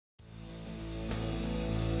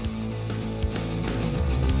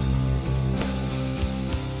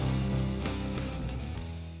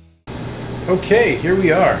Okay, here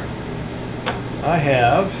we are. I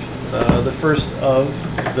have the first of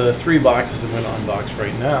the 3 boxes I'm going to unbox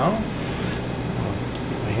right now.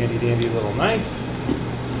 My handy dandy little knife.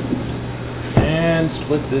 And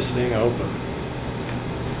split this thing open.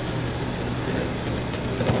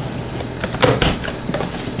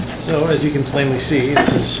 So as you can plainly see,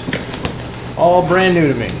 this is all brand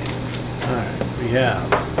new to me. Alright, we have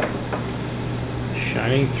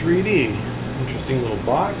Shining 3D. Interesting little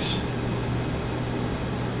box.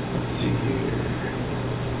 Let's see here.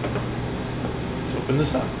 Let's open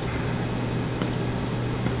this up.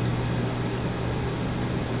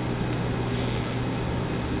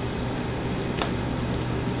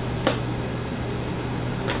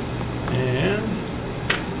 And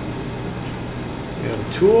we have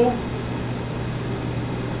a tool.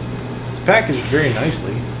 It's packaged very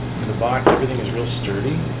nicely. In the box, everything is real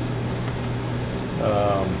sturdy.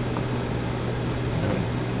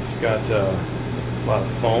 It's got a lot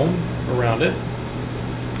of foam around it.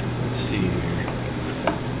 Let's see here.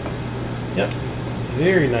 Yep,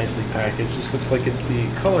 very nicely packaged. This looks like it's the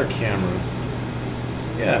color camera.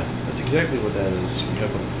 Yeah, that's exactly what that is. We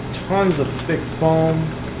have tons of thick foam,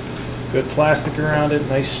 good plastic around it,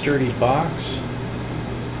 nice sturdy box.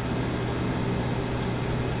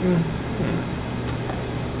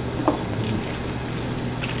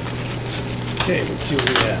 Okay, let's see what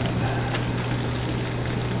we have.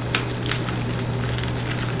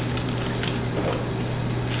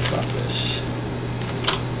 About this.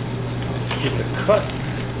 Let's give it a cut.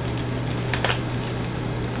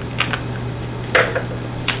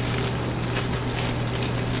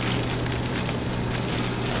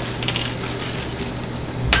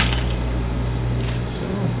 So,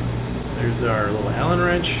 there's our little Allen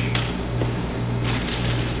wrench.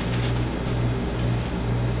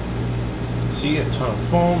 See a ton of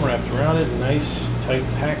foam wrapped around it, nice tight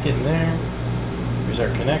pack in there. Here's our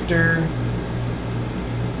connector,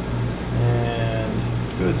 and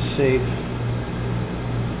good safe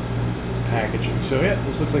packaging. So yeah,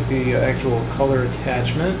 this looks like the actual color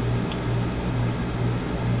attachment.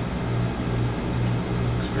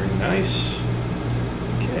 Looks very nice.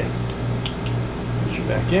 Okay, put you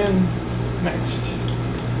back in. Next.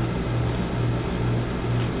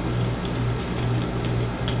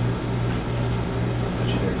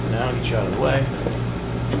 Now get you out of the way.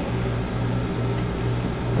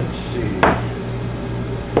 Let's see.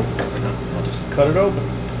 No, I'll just cut it open.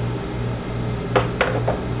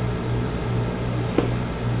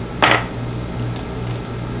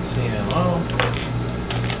 CMO.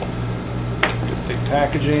 Good thick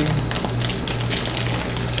packaging.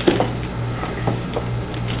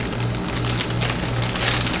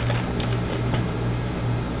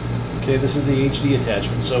 Okay, this is the HD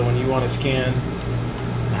attachment. So when you want to scan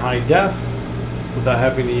high def without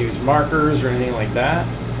having to use markers or anything like that,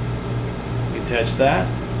 you attach that,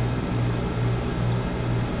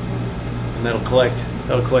 and that'll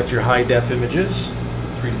collect your high def images,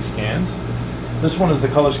 3D scans. This one is the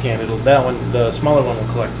color scan. The smaller one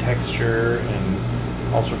will collect texture and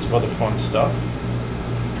all sorts of other fun stuff.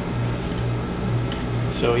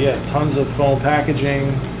 So yeah, tons of foam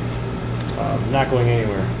packaging, not going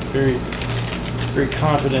anywhere. Very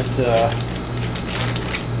confident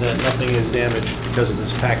that nothing is damaged because of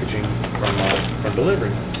this packaging from delivery.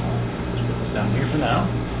 Let's put this down here for now.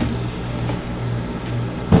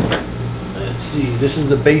 Let's see, this is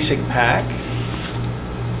the basic pack.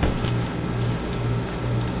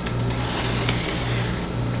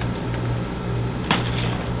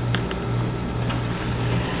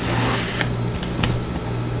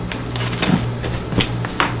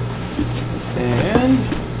 And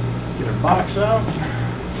get our box out.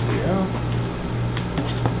 There we go.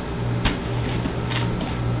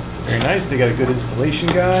 Very nice. They got a good installation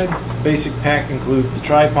guide. Basic pack includes the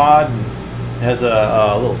tripod and has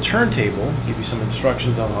a little turntable. Give you some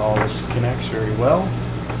instructions on how all this connects very well.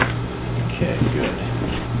 Okay, good.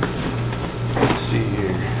 Let's see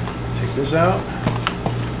here. Take this out.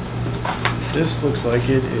 This looks like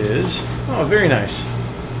it is, oh, very nice.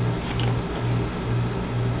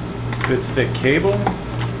 Good thick cable.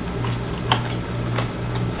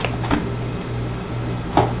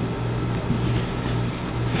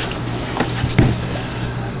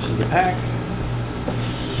 This is the pack.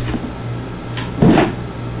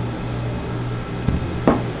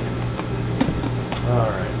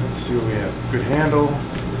 Alright, let's see what we have. Good handle.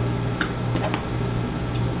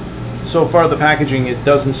 So far the packaging, it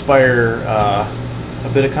does inspire a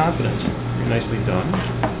bit of confidence. Very nicely done.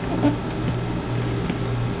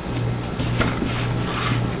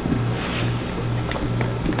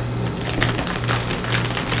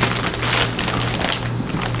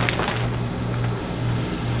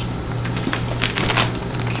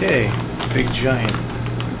 giant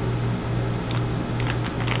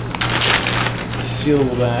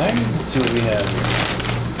sealable bag. Let's see what we have here.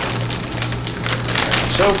 Crack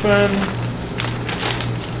this open.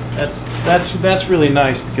 That's really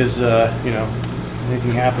nice because you know,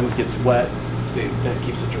 anything happens, gets wet, that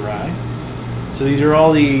keeps it dry. So these are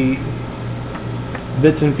all the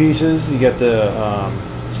bits and pieces. You got the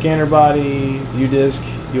scanner body, U-disc,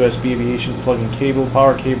 USB aviation plug-in cable,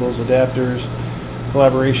 power cables, adapters,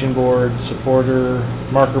 collaboration board, supporter,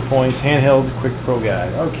 marker points, handheld quick pro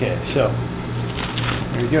guide. Okay, so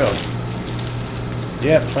there you go.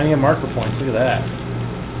 Yeah, plenty of marker points. Look at that.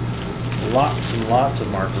 Lots and lots of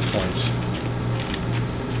marker points.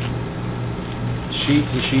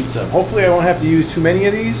 Sheets and sheets of. Hopefully I won't have to use too many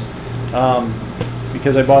of these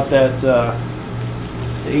because I bought that the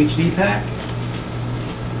HD pack.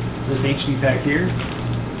 This HD pack here.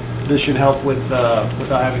 This should help with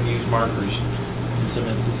without having to use markers in some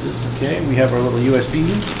instances. Okay, we have our little USB.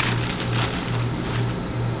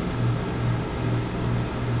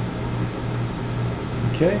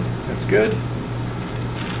 Okay, that's good.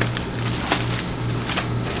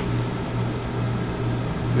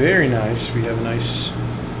 Very nice. We have a nice,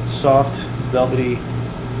 soft, velvety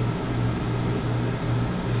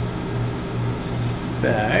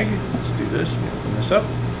bag. Let's do this. Let me open this up.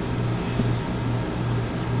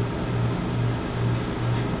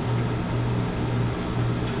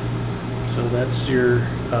 So that's your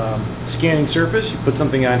scanning surface. You put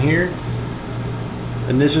something on here.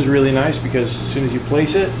 And this is really nice because as soon as you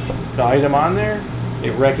place it, the item on there,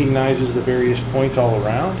 it recognizes the various points all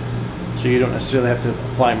around. So you don't necessarily have to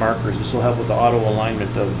apply markers. This will help with the auto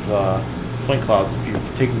alignment of point clouds if you're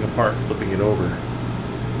taking apart and flipping it over.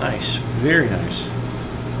 Nice. Very nice.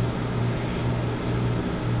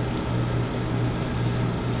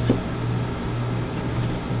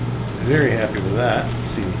 Very happy with that. Let's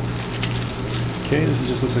see. Okay, this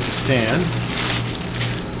just looks like a stand.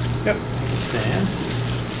 Yep, it's a stand.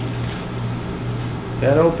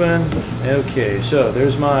 That open. Okay, so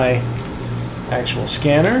there's my actual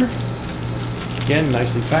scanner. Again,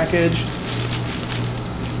 nicely packaged.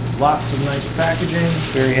 Lots of nice packaging.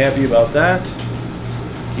 Very happy about that.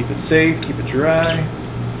 Keep it safe, keep it dry.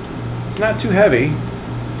 It's not too heavy.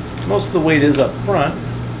 Most of the weight is up front.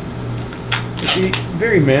 It's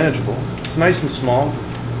very manageable. It's nice and small.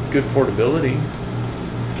 Good portability.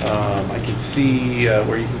 I can see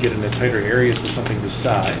where you can get into tighter areas with something this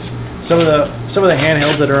size. Some of the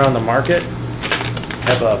handhelds that are on the market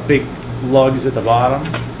have big lugs at the bottom,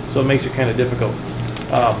 so it makes it kind of difficult.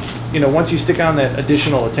 You know, once you stick on that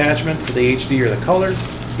additional attachment for the HD or the color,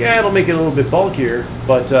 yeah, it'll make it a little bit bulkier.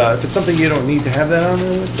 But if it's something you don't need to have that on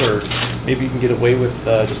with, or maybe you can get away with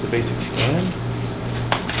just a basic scan.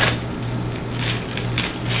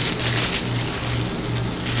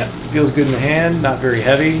 Yeah, feels good in the hand, not very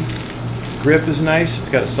heavy. Grip is nice. It's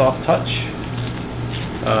got a soft touch.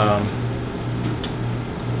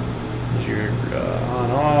 There's your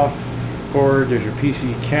on-off cord. There's your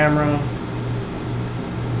PC camera.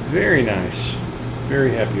 Very nice.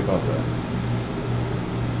 Very happy about that.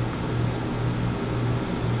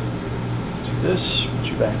 Let's do this. Put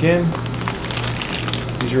you back in.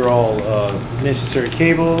 These are all necessary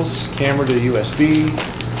cables. Camera to USB.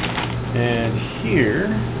 And here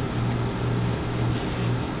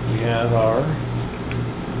we have our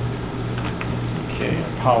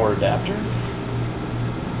power adapter.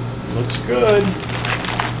 Looks good.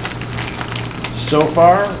 So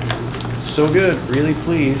far, so good. Really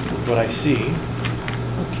pleased with what I see.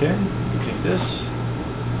 Okay, take this.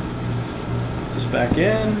 Put this back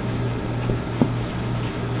in.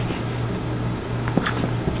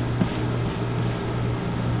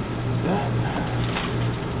 That.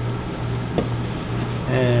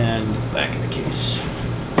 And back in the case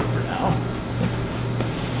for now.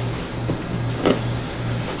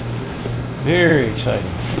 Very exciting.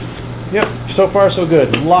 Yep, so far so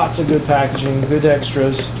good. Lots of good packaging, good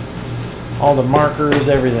extras, all the markers,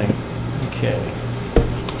 everything. Okay.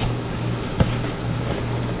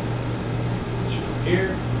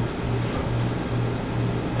 Here.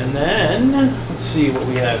 And then, let's see what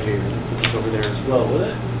we have here. Put this over there as well with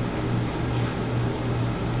it.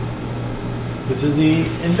 This is the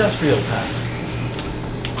industrial pack.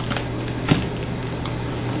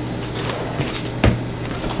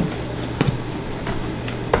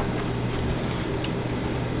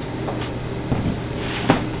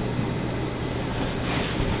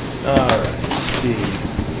 Alright, let's see.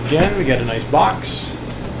 Again, we got a nice box.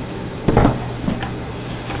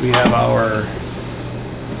 We have our,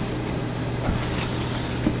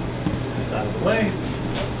 this out of the way,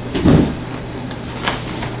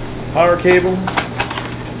 power cable,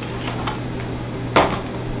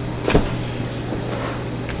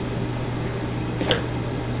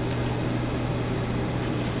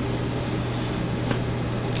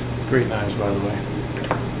 Great knives, by the way.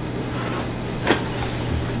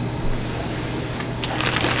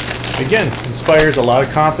 Again, inspires a lot of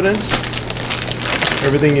confidence.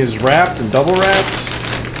 Everything is wrapped and double wrapped.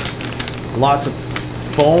 Lots of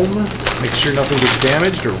foam. Make sure nothing gets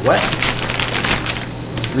damaged or wet.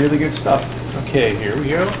 It's really good stuff. Okay, here we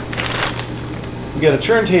go. We got a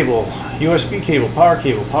turntable, USB cable,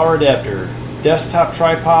 power adapter, desktop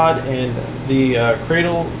tripod, and the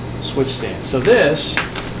cradle switch stand. So this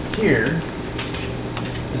here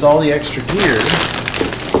is all the extra gear.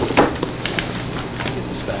 Get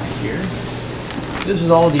this back here. This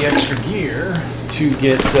is all the extra gear to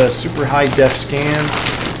get super high def scan.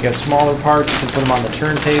 You got smaller parts, you can put them on the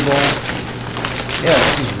turntable. Yeah,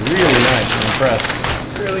 this is really nice. I'm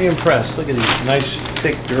impressed. Really impressed. Look at these nice,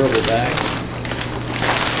 thick, durable bags.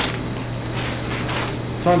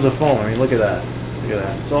 Tons of foam. I mean, look at that. Look at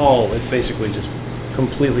that. It's basically just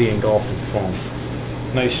completely engulfed in foam.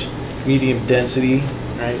 Nice medium density,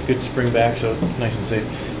 right? Good spring back, so nice and safe.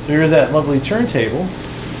 So here's that lovely turntable.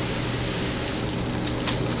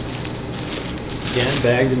 Again,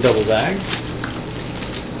 bagged and double bagged.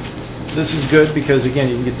 This is good because, again,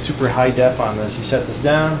 you can get super high def on this. You set this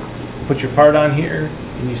down, put your part on here,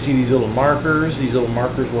 and you see these little markers. These little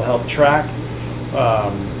markers will help track.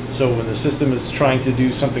 So when the system is trying to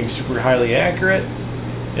do something super highly accurate,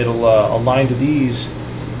 it'll align to these.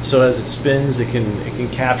 So as it spins, it can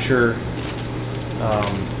capture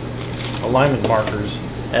alignment markers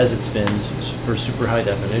as it spins for super high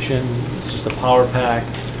definition. It's just a power pack.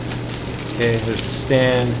 Okay, there's the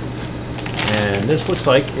stand, and this looks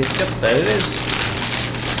like it. Yep, that it is.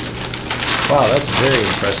 Wow, that's very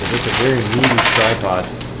impressive. It's a very meaty tripod.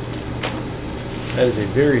 That is a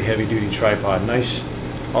very heavy-duty tripod. Nice.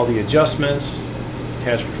 All the adjustments,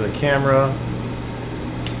 attachment for the camera.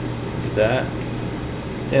 Look at that.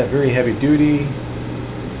 Yeah, very heavy duty.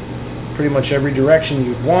 Pretty much every direction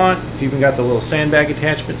you'd want. It's even got the little sandbag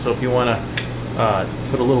attachment, so if you want to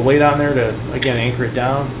put a little weight on there to, again, anchor it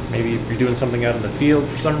down. Maybe if you're doing something out in the field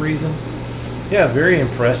for some reason. Yeah, very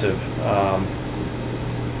impressive.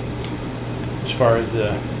 As far as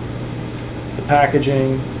the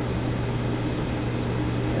packaging.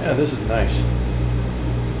 Yeah, this is nice.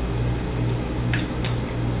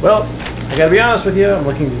 Well, I gotta be honest with you, I'm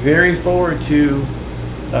looking very forward to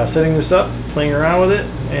setting this up, playing around with it,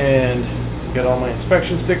 and got all my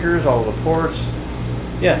inspection stickers, all of the ports.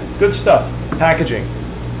 Yeah, good stuff. Packaging.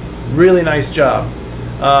 Really nice job.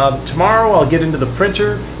 Tomorrow I'll get into the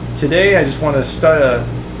printer. Today I just want to start,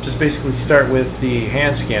 basically start with the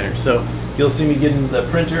hand scanner. So you'll see me get into the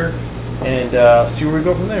printer and see where we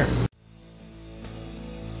go from there.